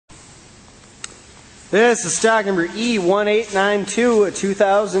This is stock number E1892, a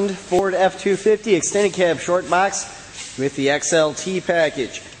 2000 Ford F-250 extended cab short box with the XLT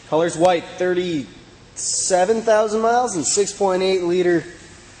package. Color's white, 37,000 miles and 6.8 liter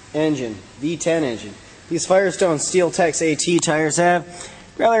engine, V10 engine. These Firestone Steel Tex AT tires have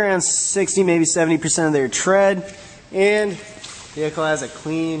probably around 60, maybe 70% of their tread, and the vehicle has a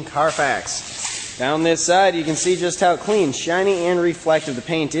clean Carfax. Down this side you can see just how clean, shiny, and reflective the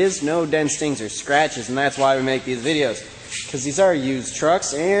paint is. No dents, stings, or scratches, and that's why we make these videos, because these are used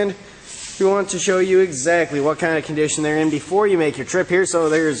trucks, and we want to show you exactly what kind of condition they're in before you make your trip here, so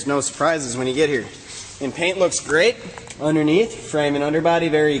there's no surprises when you get here. And paint looks great underneath, frame and underbody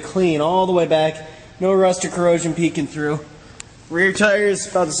very clean all the way back, no rust or corrosion peeking through. Rear tires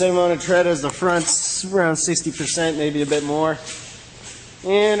about the same amount of tread as the fronts, around 60%, maybe a bit more.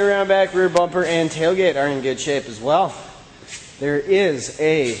 And around back, rear bumper and tailgate are in good shape as well. There is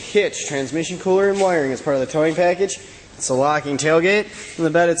a hitch, transmission cooler, and wiring as part of the towing package. It's a locking tailgate. And the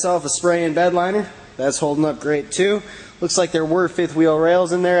bed itself, a spray and bed liner. That's holding up great too. Looks like there were fifth wheel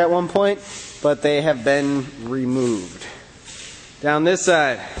rails in there at one point, but they have been removed. Down this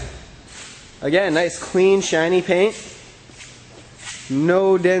side, again, nice clean shiny paint.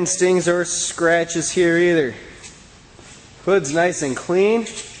 No dents, stings, or scratches here either. Hood's nice and clean.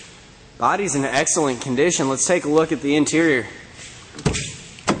 Body's in excellent condition. Let's take a look at the interior.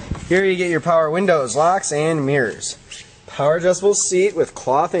 Here you get your power windows, locks, and mirrors. Power adjustable seat with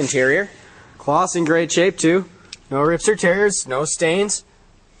cloth interior. Cloth's in great shape too. No rips or tears, no stains,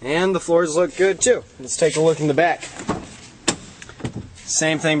 and the floors look good too. Let's take a look in the back.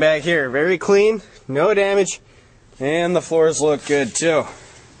 Same thing back here. Very clean, no damage, and the floors look good too.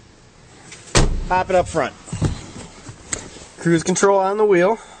 Pop it up front. Cruise control on the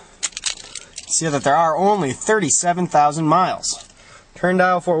wheel. See that there are only 37,000 miles. Turn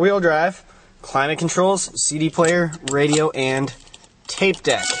dial 4-wheel drive, climate controls, CD player, radio, and tape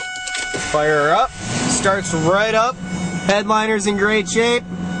deck. Fire her up, starts right up, headliner's in great shape,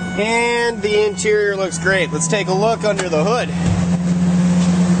 and the interior looks great. Let's take a look under the hood.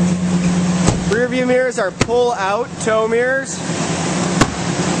 Rear view mirrors are pull-out tow mirrors.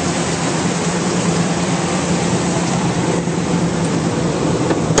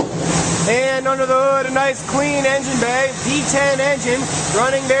 And under the hood, a nice clean engine bay, V10 engine,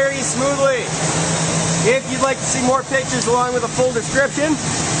 running very smoothly. If you'd like to see more pictures along with a full description,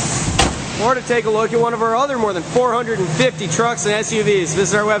 or to take a look at one of our other more than 450 trucks and SUVs,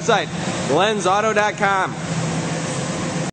 visit our website, lenzauto.com.